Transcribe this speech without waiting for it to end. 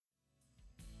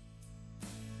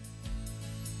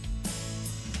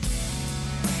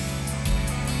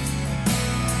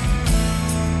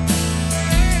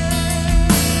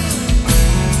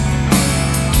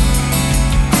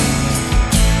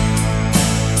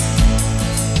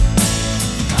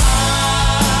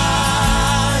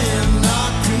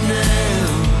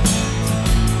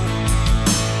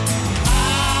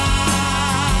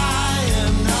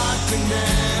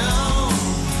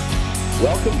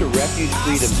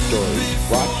Stories,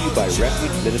 brought to you by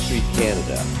Refuge Ministries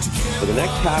Canada. For the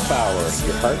next half hour,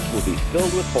 your hearts will be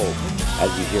filled with hope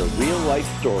as you hear real-life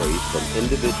stories from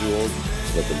individuals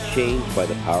that have been changed by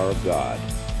the power of God.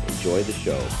 Enjoy the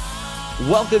show.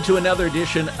 Welcome to another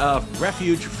edition of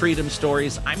Refuge Freedom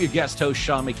Stories. I'm your guest host,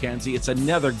 Sean McKenzie. It's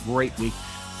another great week.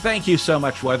 Thank you so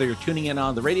much, whether you're tuning in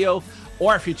on the radio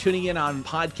or if you're tuning in on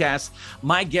podcasts.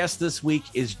 My guest this week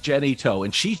is Jenny Toh,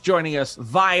 and she's joining us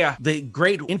via the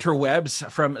great interwebs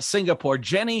from Singapore.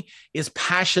 Jenny is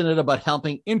passionate about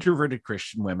helping introverted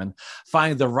Christian women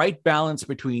find the right balance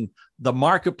between the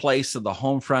marketplace and the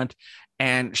home front.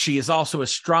 And she is also a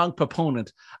strong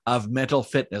proponent of mental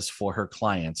fitness for her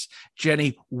clients.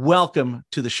 Jenny, welcome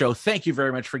to the show. Thank you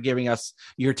very much for giving us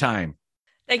your time.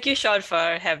 Thank you, Sean,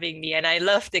 for having me. And I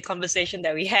love the conversation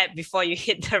that we had before you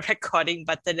hit the recording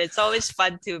button. It's always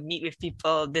fun to meet with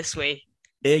people this way.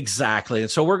 Exactly.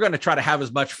 And so we're going to try to have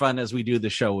as much fun as we do the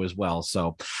show as well.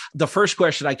 So the first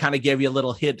question, I kind of gave you a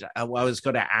little hint of what I was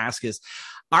going to ask is,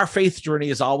 our faith journey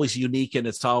is always unique and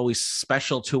it's always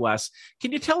special to us.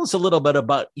 Can you tell us a little bit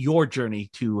about your journey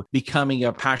to becoming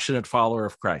a passionate follower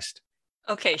of Christ?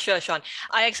 Okay, sure, Sean.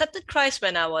 I accepted Christ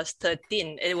when I was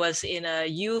 13. It was in a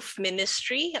youth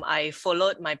ministry. I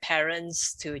followed my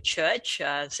parents to church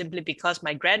simply because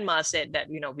my grandma said that,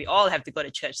 we all have to go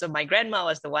to church. So my grandma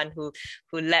was the one who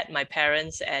led my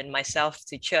parents and myself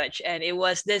to church. And it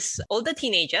was this older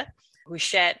teenager who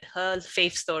shared her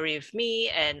faith story with me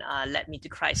and led me to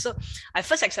Christ. So I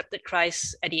first accepted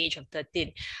Christ at the age of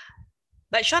 13.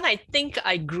 But Sean, I think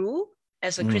I grew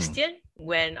as a Christian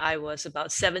when I was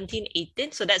about 17,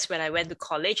 18. So that's when I went to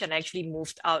college and actually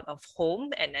moved out of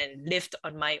home and lived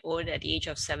on my own at the age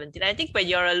of 17. I think when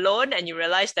you're alone and you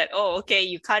realize that,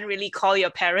 you can't really call your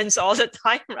parents all the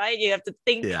time, right? You have to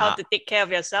think how to take care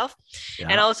of yourself. Yeah.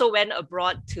 And I also went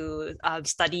abroad to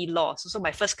study law. So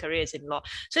my first career is in law.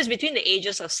 So it's between the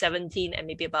ages of 17 and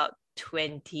maybe about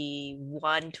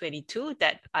 21, 22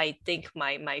 that I think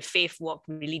my faith walk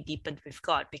really deepened with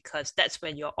God, because that's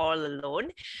when you're all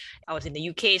alone. I was in the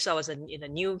UK, so I was in a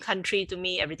new country to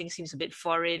me. Everything seems a bit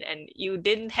foreign and you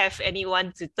didn't have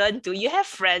anyone to turn to. You have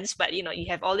friends, but you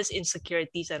have all these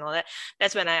insecurities and all that.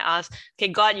 That's when I asked,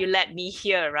 okay, God, you led me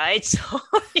here, right? So,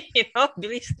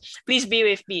 please be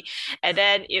with me. And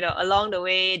then, along the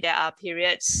way, there are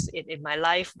periods in my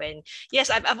life when, yes,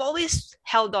 I've always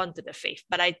held on to the faith,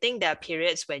 but I think there are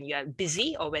periods when you are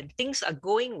busy or when things are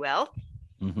going well,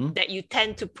 that you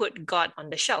tend to put God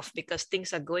on the shelf because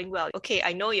things are going well. Okay,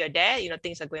 I know you're there,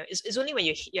 things are going. It's only when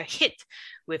you're hit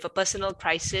with a personal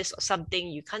crisis or something,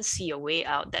 you can't see your way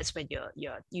out. That's when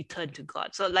you turn to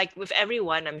God. So like with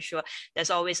everyone, I'm sure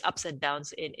there's always ups and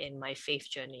downs in my faith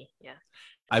journey. Yeah.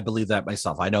 I believe that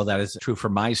myself. I know that is true for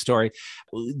my story.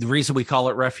 The reason we call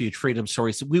it Refuge Freedom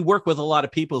Stories, we work with a lot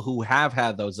of people who have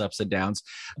had those ups and downs.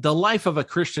 The life of a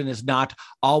Christian is not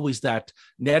always that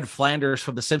Ned Flanders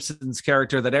from The Simpsons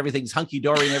character that everything's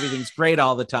hunky-dory and everything's great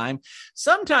all the time.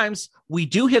 Sometimes we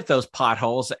do hit those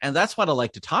potholes, and that's what I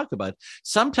like to talk about.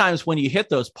 Sometimes when you hit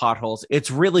those potholes, it's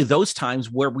really those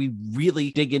times where we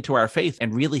really dig into our faith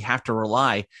and really have to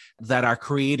rely that our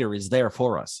Creator is there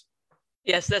for us.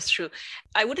 Yes, that's true.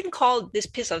 I wouldn't call this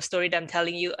piece of story that I'm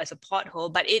telling you as a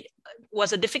pothole, but it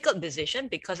was a difficult decision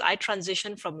because I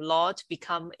transitioned from law to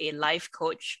become a life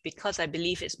coach because I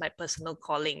believe it's my personal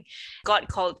calling. God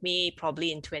called me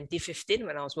probably in 2015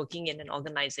 when I was working in an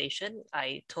organization.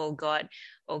 I told God,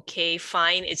 okay,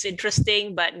 fine, it's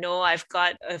interesting, but no, I've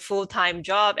got a full-time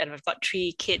job and I've got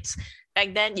 3 kids.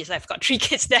 Back then, yes, I've got 3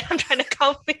 kids then. I'm trying to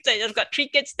count it. I just got 3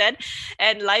 kids then,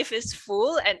 and life is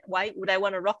full. And why would I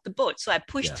want to rock the boat? So I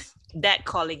pushed that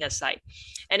calling aside.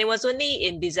 And it was only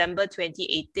in December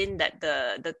 2018 that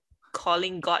the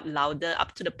calling got louder,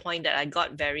 up to the point that I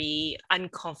got very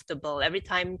uncomfortable. Every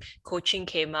time coaching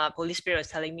came up, Holy Spirit was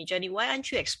telling me, Jenny, why aren't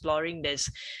you exploring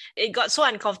this? It got so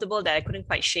uncomfortable that I couldn't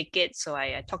quite shake it. So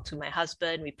I talked to my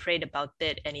husband, we prayed about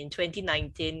it. And in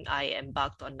 2019, I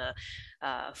embarked on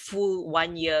a full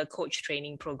 1-year coach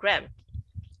training program.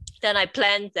 Then I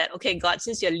planned that, okay, God,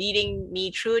 since you're leading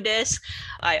me through this,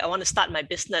 I want to start my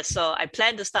business. So I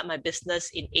planned to start my business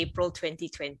in April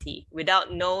 2020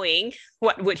 without knowing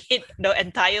what would hit the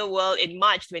entire world in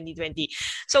March 2020.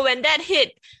 So when that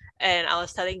hit, and I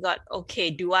was telling God,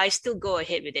 okay, do I still go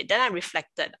ahead with it? Then I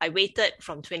reflected. I waited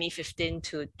from 2015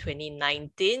 to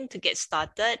 2019 to get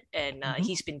started, and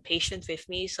he's been patient with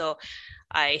me. So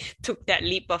I took that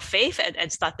leap of faith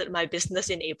and started my business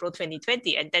in April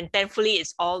 2020. And then thankfully,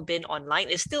 it's all been online.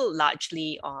 It's still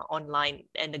largely online.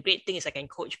 And the great thing is I can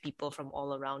coach people from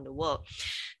all around the world.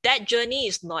 That journey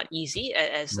is not easy,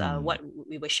 as what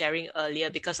we were sharing earlier,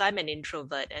 because I'm an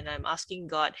introvert and I'm asking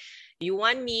God, you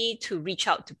want me to reach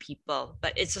out to people,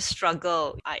 but it's a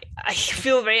struggle. I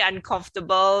feel very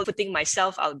uncomfortable putting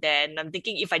myself out there. And I'm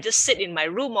thinking, if I just sit in my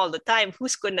room all the time,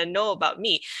 who's going to know about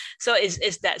me? So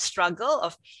it's that struggle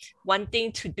of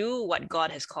wanting to do what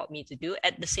God has called me to do.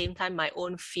 At the same time, my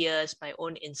own fears, my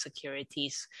own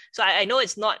insecurities. So I know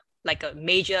it's not like a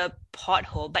major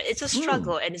pothole, but it's a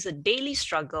struggle and it's a daily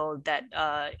struggle that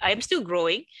I am still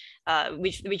growing,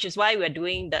 which is why we're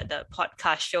doing the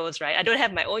podcast shows, right? I don't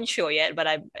have my own show yet, but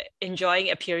I'm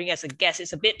enjoying appearing as a guest.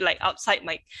 It's a bit like outside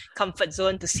my comfort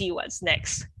zone to see what's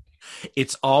next.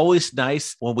 It's always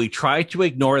nice when we try to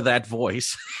ignore that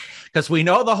voice because we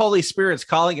know the Holy Spirit's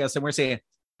calling us and we're saying,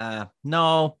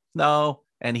 no.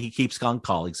 And he keeps on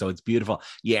calling. So it's beautiful.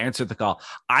 You answered the call.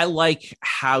 I like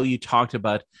how you talked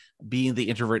about being the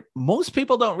introvert. Most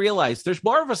people don't realize there's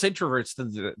more of us introverts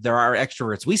than there are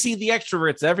extroverts. We see the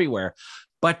extroverts everywhere.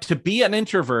 But to be an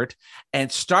introvert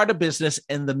and start a business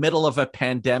in the middle of a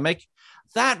pandemic,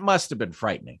 that must have been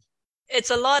frightening. It's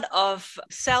a lot of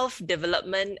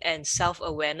self-development and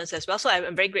self-awareness as well. So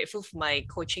I'm very grateful for my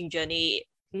coaching journey.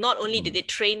 Not only did it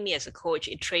train me as a coach,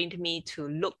 it trained me to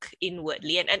look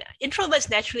inwardly. And introverts,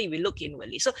 naturally, we look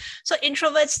inwardly. So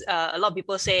introverts, a lot of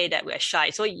people say that we're shy.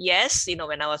 So yes,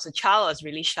 when I was a child, I was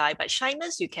really shy. But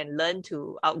shyness, you can learn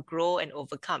to outgrow and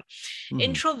overcome.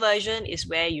 Introversion is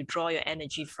where you draw your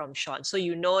energy from, Sean. So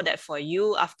you know that for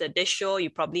you, after this show, you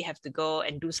probably have to go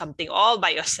and do something all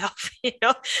by yourself,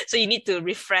 So you need to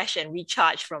refresh and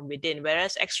recharge from within.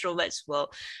 Whereas extroverts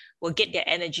will get their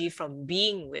energy from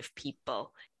being with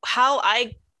people. How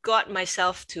I got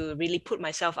myself to really put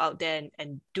myself out there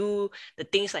and do the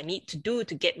things I need to do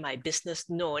to get my business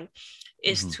known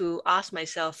is to ask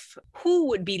myself, who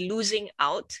would be losing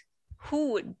out?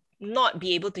 Who would not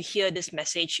be able to hear this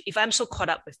message if I'm so caught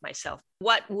up with myself?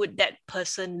 What would that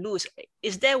person lose?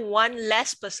 Is there one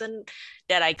less person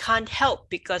that I can't help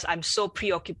because I'm so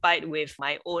preoccupied with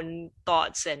my own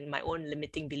thoughts and my own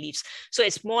limiting beliefs? So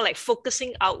it's more like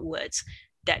focusing outwards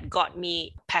that got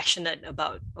me passionate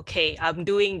about, okay, I'm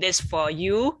doing this for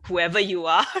you, whoever you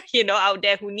are, out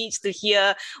there who needs to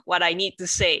hear what I need to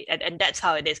say. And that's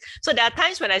how it is. So there are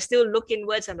times when I still look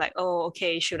inwards. I'm like, oh,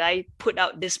 okay, should I put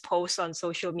out this post on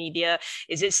social media?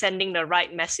 Is it sending the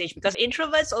right message? Because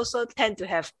introverts also tend to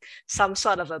have some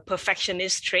sort of a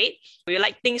perfectionist trait. We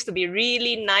like things to be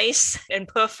really nice and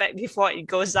perfect before it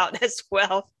goes out as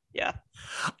well. Yeah.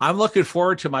 I'm looking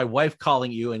forward to my wife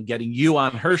calling you and getting you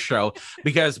on her show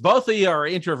because both of you are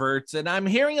introverts and I'm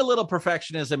hearing a little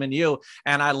perfectionism in you.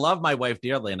 And I love my wife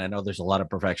dearly. And I know there's a lot of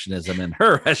perfectionism in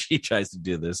her as she tries to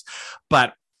do this.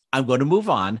 But I'm going to move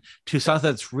on to something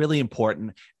that's really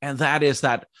important. And that is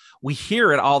that we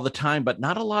hear it all the time, but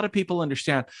not a lot of people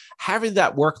understand having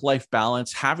that work-life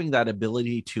balance, having that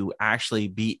ability to actually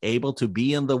be able to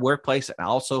be in the workplace and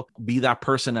also be that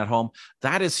person at home.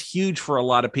 That is huge for a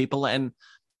lot of people. And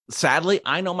sadly,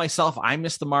 I know myself, I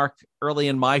missed the mark early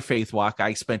in my faith walk.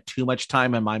 I spent too much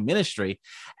time in my ministry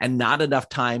and not enough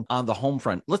time on the home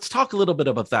front. Let's talk a little bit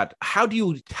about that. How do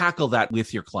you tackle that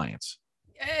with your clients?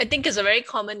 I think it's a very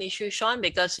common issue, Sean,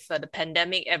 because for the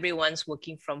pandemic, everyone's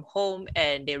working from home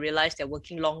and they realize they're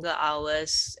working longer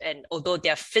hours. And although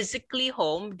they're physically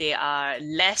home, they are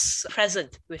less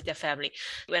present with their family.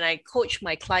 When I coach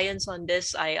my clients on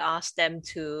this, I ask them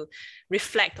to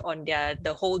reflect on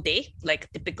the whole day, like a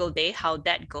typical day, how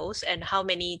that goes, and how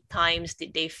many times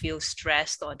did they feel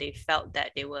stressed or they felt that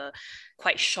they were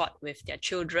quite short with their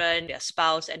children, their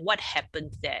spouse, and what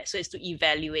happened there. So it's to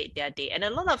evaluate their day. And a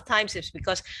lot of times it's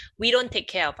because we don't take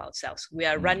care of ourselves. We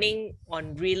are running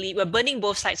on we're burning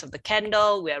both sides of the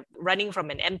candle. We are running from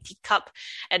an empty cup.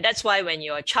 And that's why when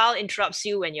your child interrupts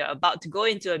you, when you're about to go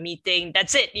into a meeting,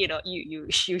 that's it.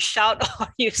 You shout or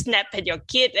you snap at your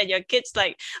kid and your kid's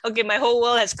like, okay, my whole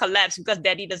world has collapsed because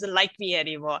daddy doesn't like me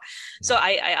anymore. So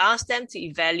I asked them to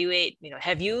evaluate,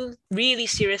 have you really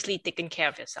seriously taken care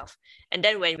of yourself? And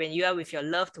then when you are with your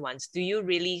loved ones, do you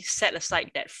really set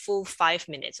aside that full 5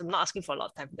 minutes? I'm not asking for a lot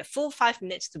of time, the full 5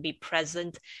 minutes to be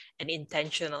present and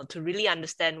intentional, to really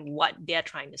understand what they're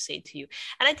trying to say to you.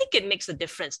 And I think it makes a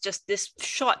difference, just this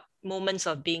short moments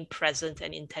of being present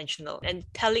and intentional and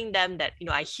telling them that,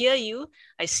 I hear you,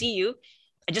 I see you,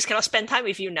 I just cannot spend time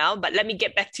with you now, but let me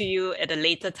get back to you at a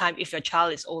later time if your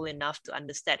child is old enough to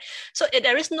understand. So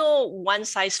there is no one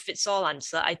size fits all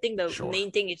answer. I think the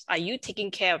main thing is, are you taking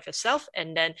care of yourself?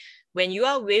 And then when you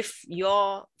are with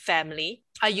your family,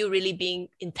 are you really being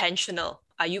intentional?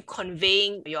 Are you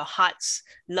conveying your heart's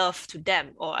love to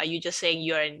them? Or are you just saying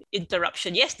you're an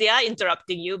interruption? Yes, they are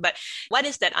interrupting you, but what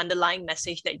is that underlying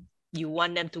message that you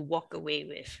want them to walk away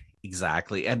with?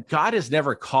 Exactly. And God has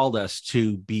never called us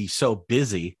to be so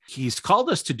busy. He's called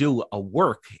us to do a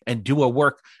work and do a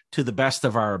work to the best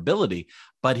of our ability.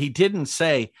 But he didn't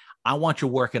say, I want you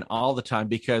working all the time,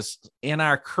 because in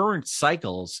our current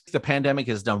cycles, the pandemic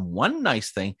has done one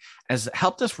nice thing, has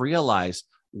helped us realize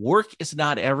work is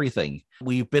not everything.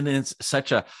 We've been in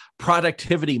such a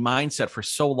productivity mindset for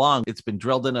so long. It's been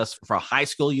drilled in us from high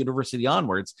school, university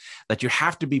onwards, that you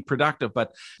have to be productive.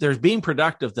 But there's being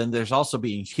productive, then there's also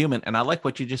being human. And I like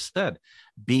what you just said,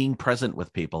 being present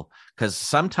with people, because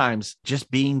sometimes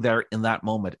just being there in that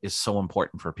moment is so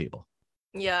important for people.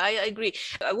 Yeah, I agree.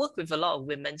 I work with a lot of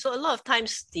women. So a lot of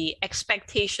times the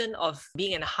expectation of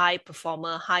being a high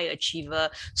performer, high achiever,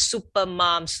 super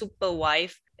mom, super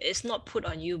wife is not put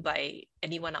on you by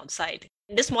anyone outside.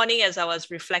 This morning, as I was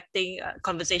reflecting a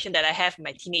conversation that I have with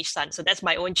my teenage son, so that's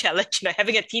my own challenge,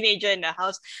 having a teenager in the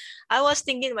house, I was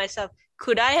thinking to myself,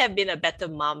 could I have been a better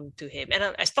mom to him?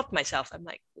 And I stopped myself. I'm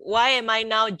like, why am I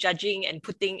now judging and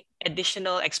putting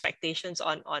additional expectations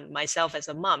on myself as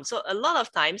a mom? So a lot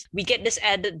of times we get this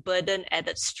added burden,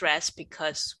 added stress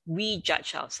because we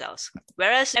judge ourselves.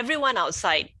 Whereas everyone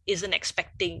outside isn't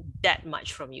expecting that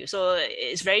much from you. So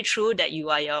it's very true that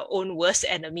you are your own worst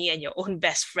enemy and your own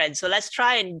best friend. So let's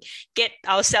try and get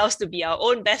ourselves to be our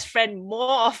own best friend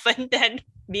more often than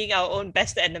being our own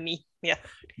best enemy.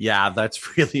 Yeah,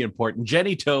 that's really important.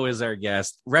 Jenny Toh is our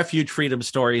guest. Refuge Freedom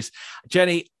Stories.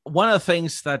 Jenny, one of the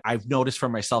things that I've noticed for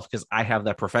myself, because I have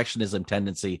that perfectionism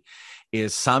tendency,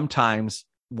 is sometimes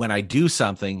when I do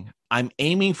something, I'm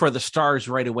aiming for the stars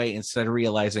right away instead of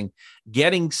realizing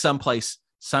getting someplace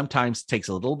sometimes takes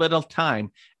a little bit of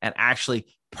time, and actually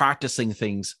practicing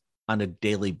things on a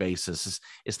daily basis.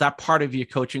 Is that part of your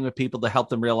coaching with people to help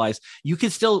them realize you can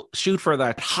still shoot for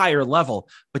that higher level,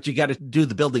 but you got to do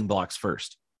the building blocks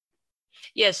first?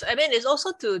 Yes, I mean, it's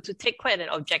also to take quite an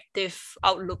objective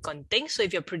outlook on things. So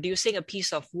if you're producing a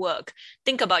piece of work,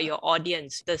 think about your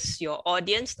audience. Does your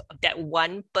audience, that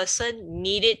one person,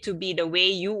 need it to be the way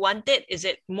you want it? Is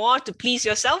it more to please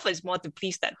yourself, or is it more to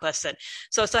please that person?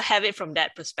 So have it from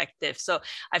that perspective. So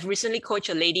I've recently coached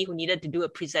a lady who needed to do a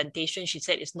presentation. She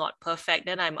said it's not perfect.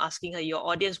 Then I'm asking her, your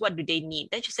audience, what do they need?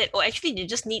 Then she said, oh, actually, they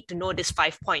just need to know this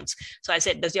 5 points. So I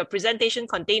said, does your presentation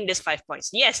contain this 5 points?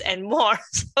 Yes, and more.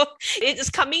 So it's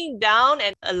coming down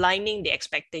and aligning the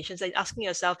expectations and asking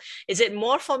yourself, is it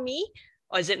more for me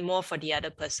or is it more for the other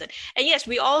person? And yes,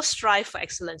 we all strive for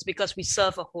excellence because we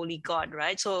serve a holy God,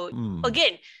 right? So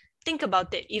again, think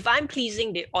about it. If I'm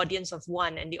pleasing the audience of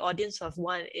one, and the audience of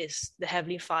one is the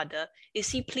Heavenly Father, is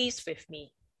he pleased with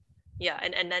me? Yeah,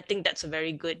 and I think that's a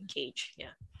very good gauge. Yeah.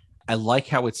 I like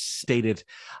how it's stated,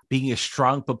 being a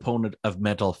strong proponent of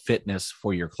mental fitness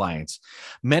for your clients.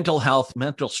 Mental health,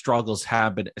 mental struggles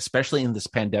have been, especially in this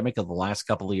pandemic of the last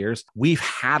couple of years, we've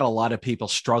had a lot of people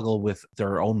struggle with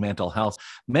their own mental health.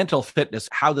 Mental fitness,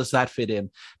 how does that fit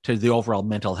in to the overall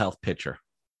mental health picture?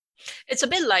 It's a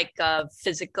bit like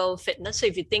physical fitness. So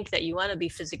if you think that you want to be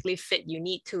physically fit, you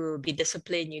need to be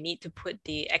disciplined. You need to put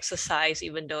the exercise,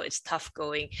 even though it's tough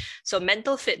going. So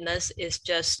mental fitness is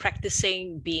just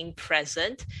practicing being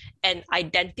present and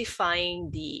identifying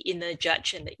the inner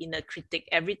judge and the inner critic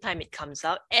every time it comes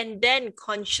out. And then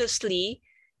consciously,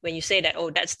 when you say that, oh,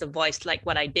 that's the voice, like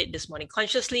what I did this morning,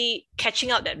 consciously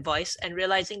catching out that voice and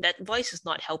realizing that voice is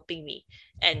not helping me,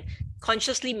 and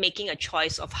consciously making a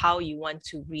choice of how you want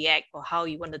to react or how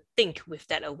you want to think with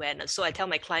that awareness. So I tell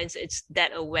my clients, it's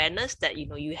that awareness that,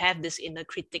 you have this inner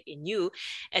critic in you,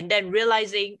 and then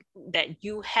realizing that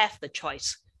you have the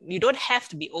choice. You don't have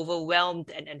to be overwhelmed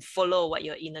and follow what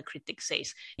your inner critic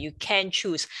says. You can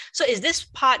choose. So is this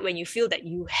part when you feel that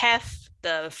you have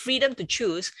the freedom to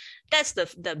choose? That's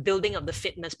the building of the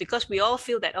fitness, because we all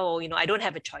feel that, I don't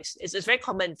have a choice. It's very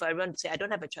common for everyone to say, I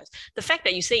don't have a choice. The fact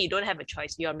that you say you don't have a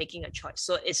choice, you are making a choice.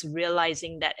 So it's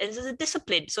realizing that it's a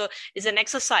discipline. So it's an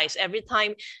exercise. Every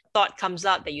time thought comes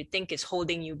out that you think is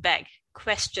holding you back,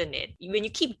 question it. When you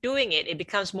keep doing it, it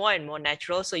becomes more and more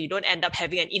natural. So you don't end up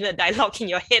having an inner dialogue in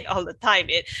your head all the time.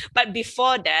 But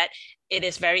before that, it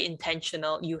is very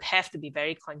intentional. You have to be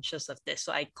very conscious of this.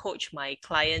 So I coach my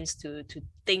clients to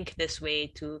think this way,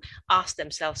 to ask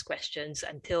themselves questions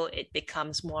until it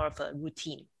becomes more of a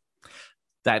routine.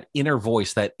 That inner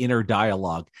voice, that inner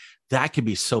dialogue, that can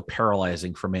be so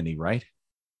paralyzing for many, right?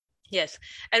 Yes.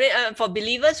 I mean, for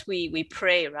believers, we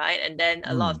pray, right? And then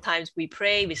a lot Mm. of times we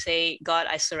pray, we say, God,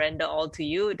 I surrender all to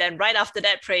you. Then right after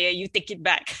that prayer, you take it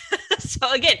back. So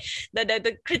again,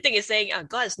 the critic is saying, oh,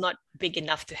 God is not big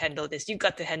enough to handle this. You've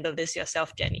got to handle this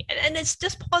yourself, Jenny. And it's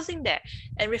just pausing there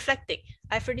and reflecting.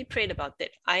 I've already prayed about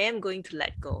it. I am going to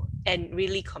let go and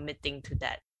really committing to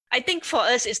that. I think for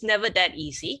us, it's never that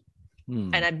easy.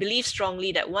 Mm. And I believe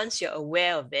strongly that once you're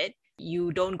aware of it,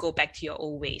 you don't go back to your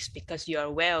old ways because you're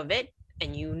aware of it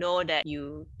and you know that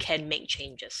you can make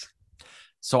changes.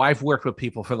 So I've worked with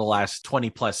people for the last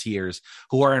 20 plus years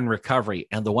who are in recovery.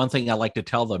 And the one thing I like to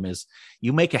tell them is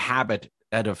you make a habit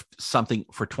out of something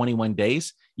for 21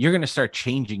 days, you're going to start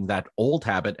changing that old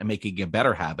habit and making a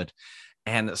better habit.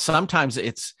 And sometimes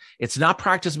it's not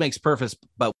practice makes perfect,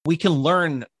 but we can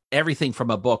learn everything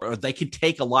from a book, or they can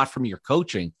take a lot from your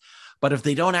coaching. But if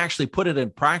they don't actually put it in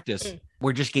practice,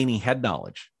 we're just gaining head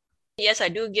knowledge. Yes, I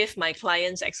do give my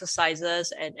clients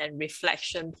exercises and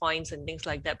reflection points and things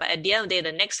like that. But at the end of the day,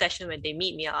 the next session when they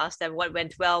meet me, I ask them what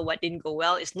went well, what didn't go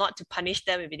well. It's not to punish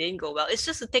them if it didn't go well. It's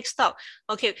just to take stock.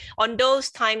 Okay, on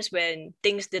those times when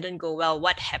things didn't go well,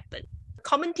 what happened?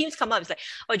 Common themes come up. It's like,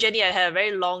 oh, Jenny, I had a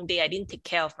very long day. I didn't take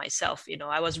care of myself.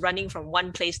 I was running from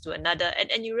one place to another.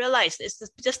 And you realize it's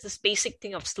just this basic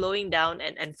thing of slowing down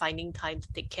and finding time to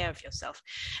take care of yourself.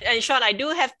 And Sean, I do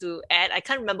have to add, I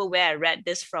can't remember where I read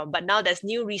this from, but now there's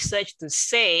new research to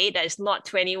say that it's not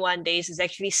 21 days, it's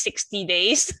actually 60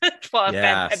 days for a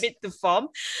bad habit to form.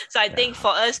 So I think for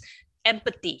us,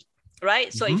 empathy.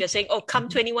 Right? So if you're saying, oh, come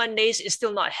 21 days, it's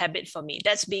still not a habit for me.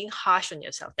 That's being harsh on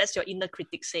yourself. That's your inner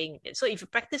critic saying it. So if you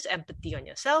practice empathy on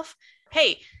yourself,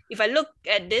 hey, if I look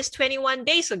at this 21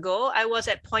 days ago, I was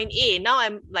at point A. Now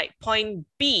I'm like point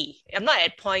B. I'm not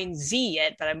at point Z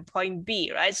yet, but I'm point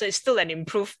B, right? So it's still an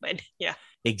improvement. Yeah.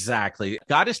 Exactly.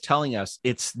 God is telling us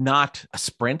it's not a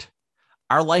sprint.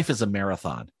 Our life is a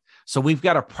marathon. So we've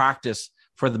got to practice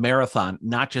for the marathon,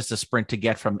 not just a sprint to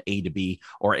get from A to B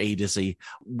or A to Z.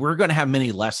 We're going to have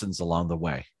many lessons along the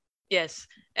way. Yes.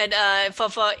 And for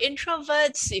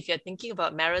introverts, if you're thinking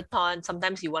about marathon,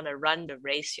 sometimes you want to run the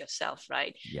race yourself,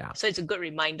 right? Yeah. So it's a good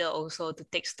reminder also to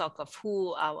take stock of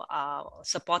who our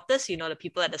supporters, the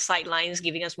people at the sidelines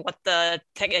giving us water,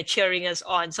 cheering us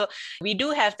on. So we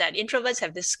do have that. Introverts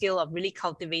have this skill of really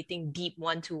cultivating deep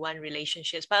one-to-one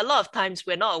relationships. But a lot of times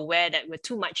we're not aware that we're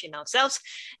too much in ourselves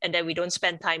and that we don't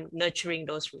spend time nurturing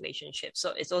those relationships.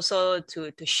 So it's also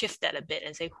to shift that a bit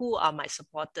and say, who are my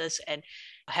supporters and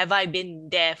have I been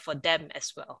there for them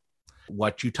as well?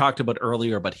 What you talked about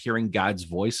earlier about hearing God's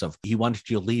voice of he wanted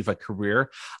you to leave a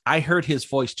career. I heard his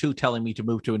voice too, telling me to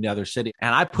move to another city.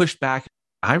 And I pushed back.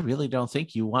 I really don't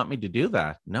think you want me to do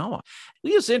that. No,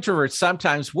 we as introverts,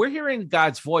 sometimes we're hearing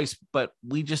God's voice, but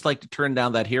we just like to turn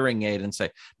down that hearing aid and say,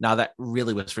 no, that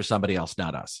really was for somebody else,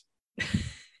 not us.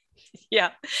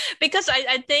 Yeah, because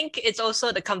I think it's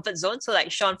also the comfort zone. So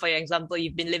like Sean, for your example,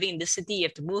 you've been living in this city, you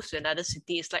have to move to another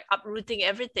city. It's like uprooting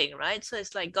everything, right? So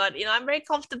it's like, God, I'm very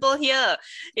comfortable here.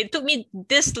 It took me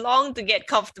this long to get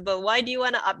comfortable. Why do you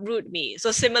want to uproot me?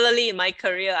 So similarly in my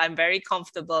career, I'm very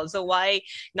comfortable. So why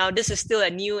now this is still a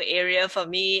new area for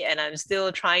me and I'm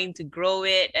still trying to grow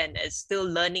it and it's still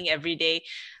learning every day.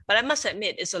 But I must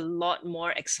admit, it's a lot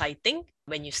more exciting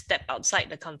when you step outside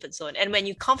the comfort zone. And when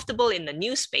you're comfortable in the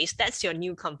new space, that's your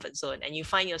new comfort zone. And you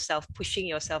find yourself pushing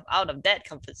yourself out of that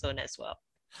comfort zone as well.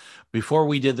 Before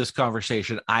we did this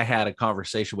conversation, I had a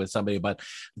conversation with somebody about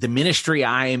the ministry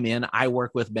I am in. I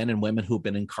work with men and women who've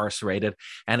been incarcerated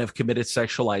and have committed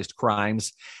sexualized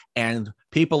crimes. And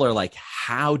people are like,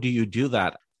 how do you do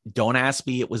that? Don't ask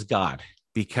me, it was God,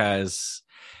 because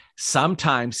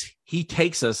sometimes he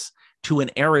takes us to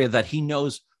an area that he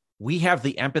knows we have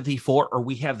the empathy for, or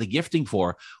we have the gifting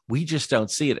for. We just don't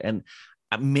see it. And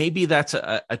maybe that's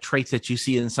a trait that you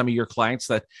see in some of your clients,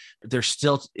 that they're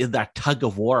still in that tug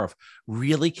of war of,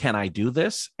 really, can I do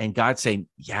this? And God's saying,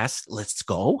 yes, let's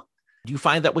go. Do you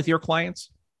find that with your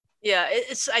clients? Yeah,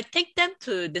 I take them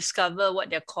to discover what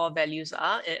their core values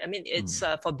are. I mean, it's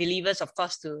for believers, of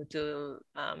course, to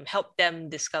help them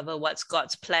discover what's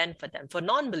God's plan for them. For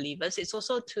non-believers, it's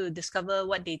also to discover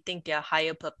what they think their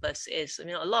higher purpose is. I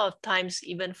mean, a lot of times,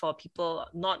 even for people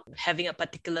not having a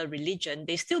particular religion,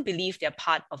 they still believe they're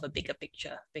part of a bigger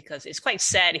picture, because it's quite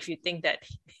sad if you think that,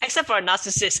 except for a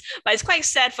narcissist, but it's quite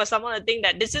sad for someone to think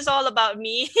that this is all about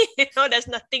me, there's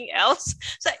nothing else.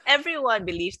 So everyone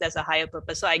believes there's a higher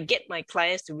purpose. So I get my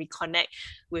clients to reconnect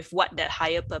with what that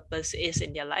higher purpose is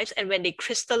in their lives. And when they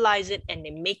crystallize it and they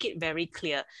make it very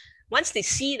clear, once they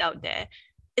see it out there,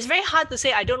 it's very hard to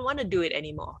say, I don't want to do it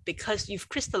anymore, because you've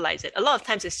crystallized it. A lot of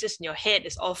times it's just in your head,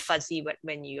 it's all fuzzy, but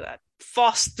when you are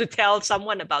forced to tell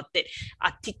someone about it,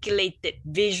 articulate it,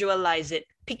 visualize it,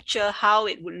 picture how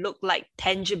it would look like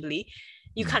tangibly,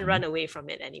 you can't run away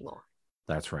from it anymore.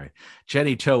 That's right.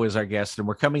 Jenny Toh is our guest, and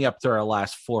we're coming up to our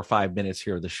last 4 or 5 minutes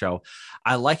here of the show.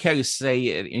 I like how you say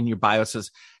it in your bio. It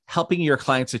says, helping your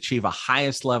clients achieve a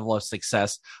highest level of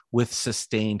success with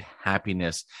sustained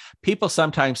happiness. People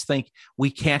sometimes think we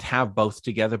can't have both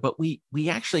together, but we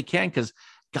actually can, because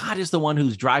God is the one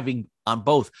who's driving on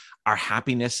both our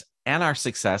happiness and our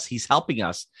success. He's helping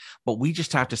us, but we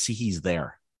just have to see He's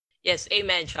there. Yes,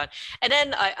 amen, Sean. And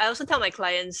then I also tell my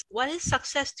clients, what is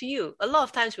success to you? A lot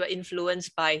of times we're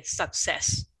influenced by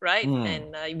success, right?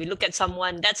 And we look at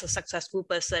someone, that's a successful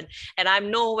person, and I'm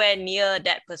nowhere near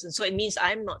that person. So it means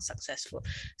I'm not successful.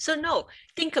 So no,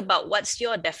 think about what's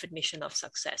your definition of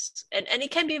success. And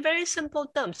it can be very simple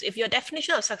terms. If your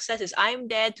definition of success is I'm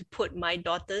there to put my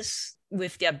daughters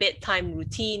with their bedtime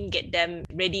routine, get them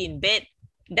ready in bed,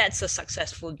 that's a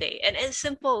successful day. And it's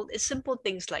simple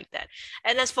things like that.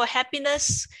 And as for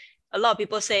happiness, a lot of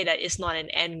people say that it's not an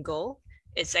end goal.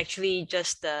 It's actually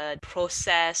just the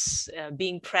process,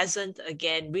 being present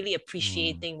again, really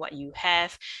appreciating what you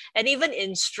have. And even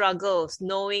in struggles,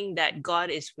 knowing that God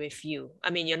is with you. I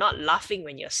mean, you're not laughing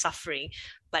when you're suffering,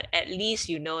 but at least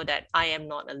you know that I am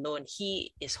not alone.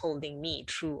 He is holding me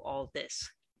through all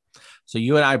this. So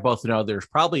you and I both know there's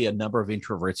probably a number of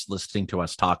introverts listening to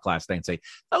us talk last night and say,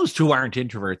 those two aren't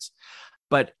introverts,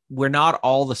 but we're not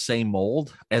all the same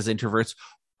mold as introverts.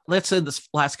 Let's in this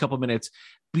last couple of minutes,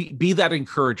 be that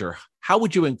encourager. How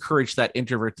would you encourage that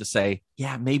introvert to say,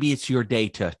 yeah, maybe it's your day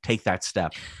to take that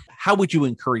step? How would you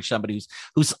encourage somebody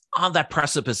who's on that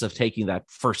precipice of taking that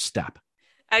first step?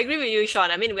 I agree with you,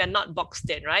 Sean. I mean, we are not boxed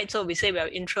in, right? So we say we are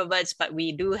introverts, but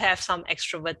we do have some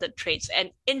extroverted traits. And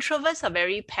introverts are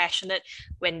very passionate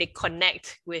when they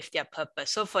connect with their purpose.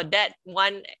 So for that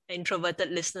one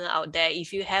introverted listener out there,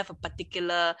 if you have a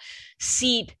particular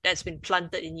seed that's been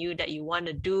planted in you that you want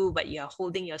to do, but you are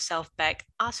holding yourself back,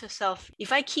 ask yourself,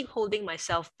 if I keep holding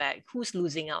myself back, who's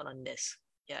losing out on this?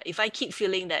 Yeah, if I keep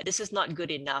feeling that this is not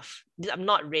good enough, I'm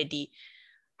not ready,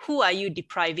 who are you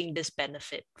depriving this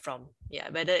benefit from?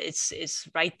 Yeah, whether it's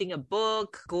writing a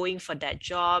book, going for that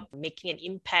job, making an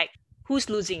impact, who's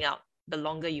losing out the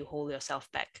longer you hold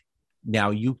yourself back?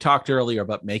 Now, you talked earlier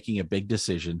about making a big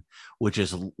decision, which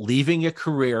is leaving a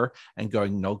career and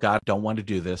going, no, God, don't want to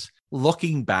do this.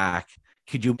 Looking back,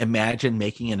 could you imagine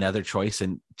making another choice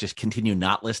and just continue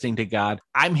not listening to God?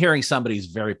 I'm hearing somebody who's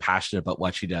very passionate about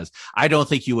what she does. I don't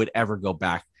think you would ever go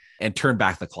back and turn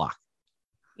back the clock.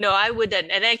 No, I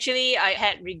wouldn't. And actually, I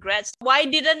had regrets. Why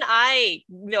didn't I,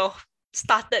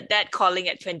 started that calling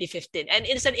at 2015? And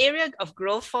it's an area of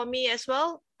growth for me as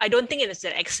well. I don't think it's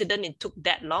an accident it took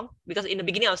that long, because in the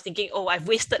beginning I was thinking, I've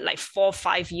wasted like 4 or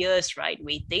 5 years, right,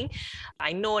 waiting.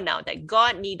 I know now that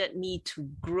God needed me to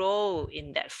grow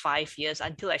in that 5 years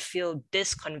until I feel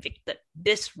this convicted,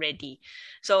 this ready.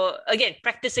 So again,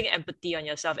 practicing empathy on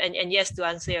yourself. And yes, to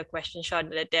answer your question, Sean,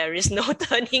 that there is no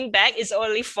turning back. It's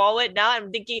only forward now.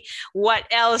 I'm thinking, what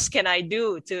else can I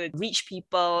do to reach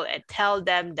people and tell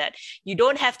them that you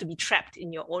don't have to be trapped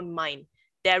in your own mind.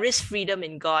 There is freedom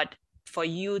in God for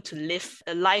you to live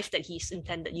the life that He's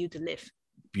intended you to live.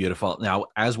 Beautiful. Now,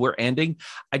 as we're ending,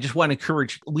 I just want to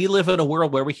encourage, we live in a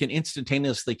world where we can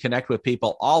instantaneously connect with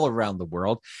people all around the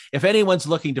world. If anyone's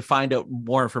looking to find out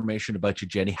more information about you,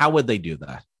 Jenny, how would they do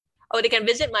that? They can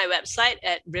visit my website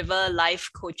at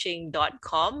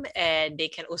riverlifecoaching.com, and they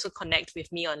can also connect with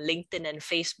me on LinkedIn and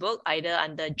Facebook, either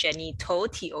under Jenny Toh,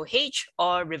 T-O-H,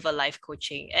 or River Life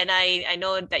Coaching. And I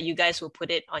know that you guys will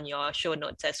put it on your show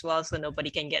notes as well, so nobody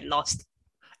can get lost.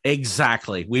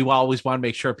 Exactly. We always want to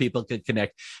make sure people can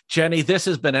connect. Jenny, this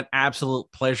has been an absolute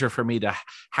pleasure for me to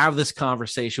have this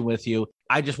conversation with you.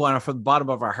 I just want to, from the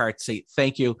bottom of our hearts, say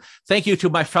thank you. Thank you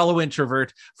to my fellow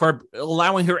introvert for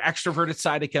allowing her extroverted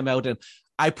side to come out. And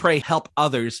I pray help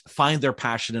others find their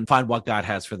passion and find what God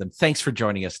has for them. Thanks for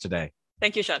joining us today.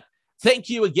 Thank you, Sean.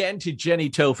 Thank you again to Jenny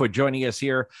Toh for joining us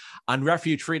here on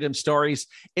Refuge Freedom Stories.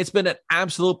 It's been an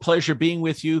absolute pleasure being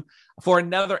with you for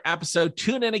another episode.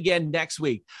 Tune in again next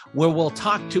week, where we'll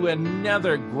talk to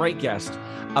another great guest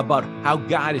about how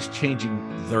God is changing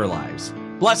their lives.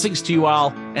 Blessings to you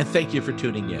all, and thank you for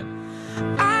tuning in.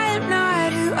 I'm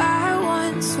not who I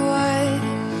once was,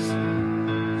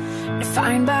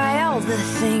 defined by all the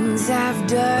things I've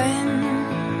done.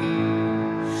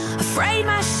 Afraid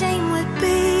my shame would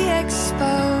be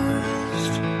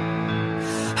exposed,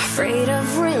 afraid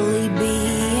of really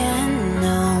being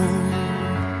known.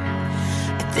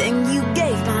 But then you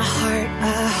gave my heart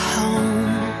a home.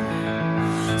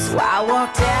 I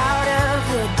walked out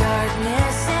of the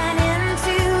darkness and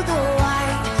into the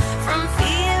light, from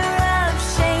fear of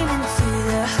shame into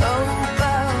the hope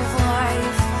of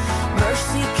life.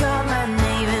 Mercy called my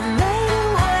name and made a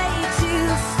way to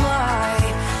fly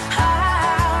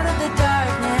out of the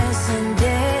darkness and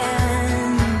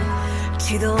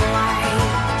into the light.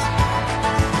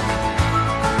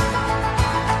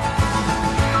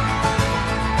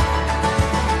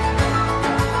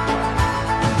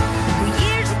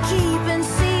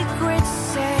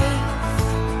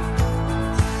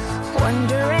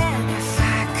 Wondering if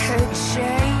I could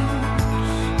change.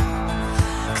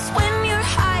 'Cause when you're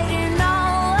hiding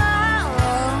all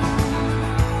alone,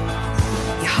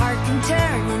 your heart can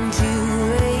turn into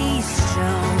a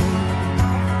stone.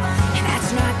 And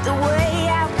that's not the way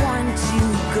I want to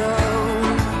go.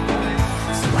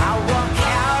 So I walk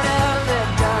out of the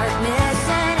darkness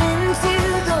and into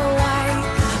the light,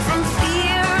 from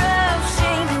fear of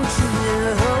shame into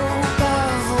the hope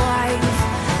of life.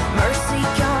 Mercy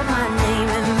called my name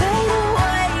and made a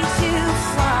way to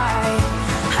fly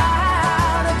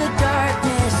out of the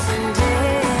darkness and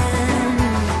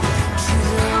into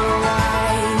the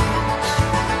light.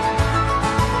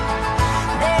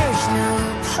 There's no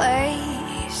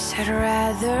place I'd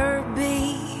rather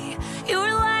be. Your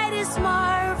light is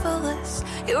marvelous.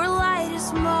 Your light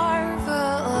is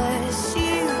marvelous.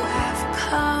 You have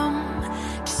come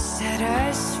to set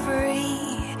us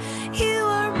free. You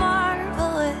are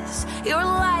marvelous. Your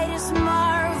light is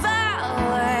marvelous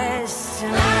to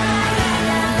me.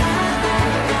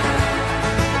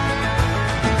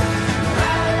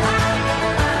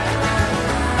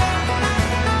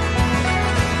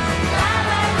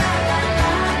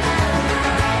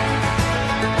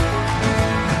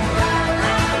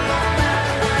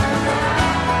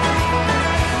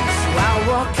 So I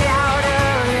walk out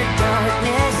of the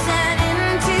darkness and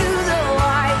into the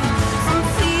light, from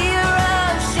fear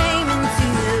of shame into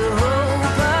the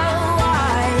hope of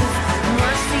life.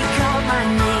 Mercy called my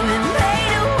name and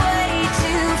made a way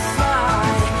to fly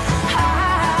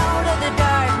out of the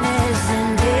darkness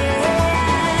and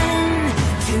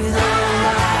into the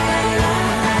light.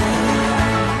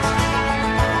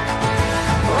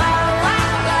 La, la,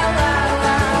 la, la, la,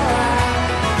 la.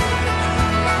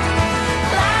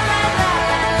 La, la, la, la,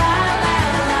 la,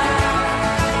 la.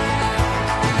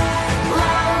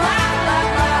 La, la, la,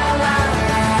 la, la.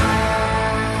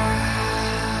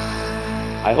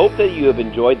 I hope that you have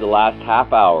enjoyed the last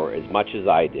half hour as much as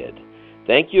I did.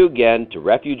 Thank you again to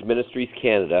Refuge Ministries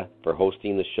Canada for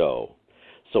hosting the show.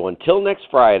 So until next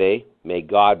Friday, may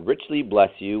God richly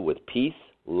bless you with peace,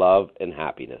 love, and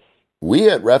happiness. We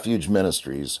at Refuge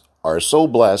Ministries are so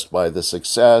blessed by the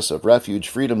success of Refuge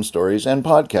Freedom Stories and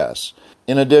podcasts.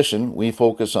 In addition, we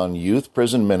focus on youth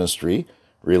prison ministry,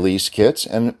 release kits,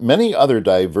 and many other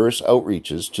diverse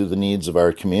outreaches to the needs of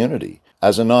our community.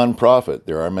 As a nonprofit,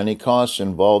 there are many costs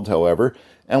involved, however,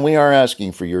 and we are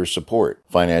asking for your support.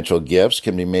 Financial gifts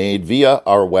can be made via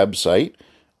our website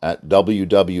at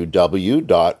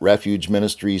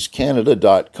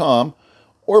www.refugeministriescanada.com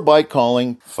or by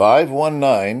calling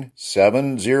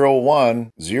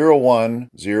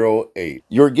 519-701-0108.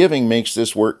 Your giving makes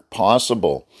this work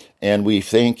possible, and we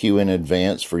thank you in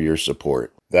advance for your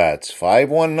support. That's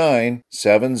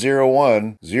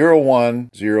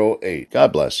 519-701-0108.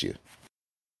 God bless you.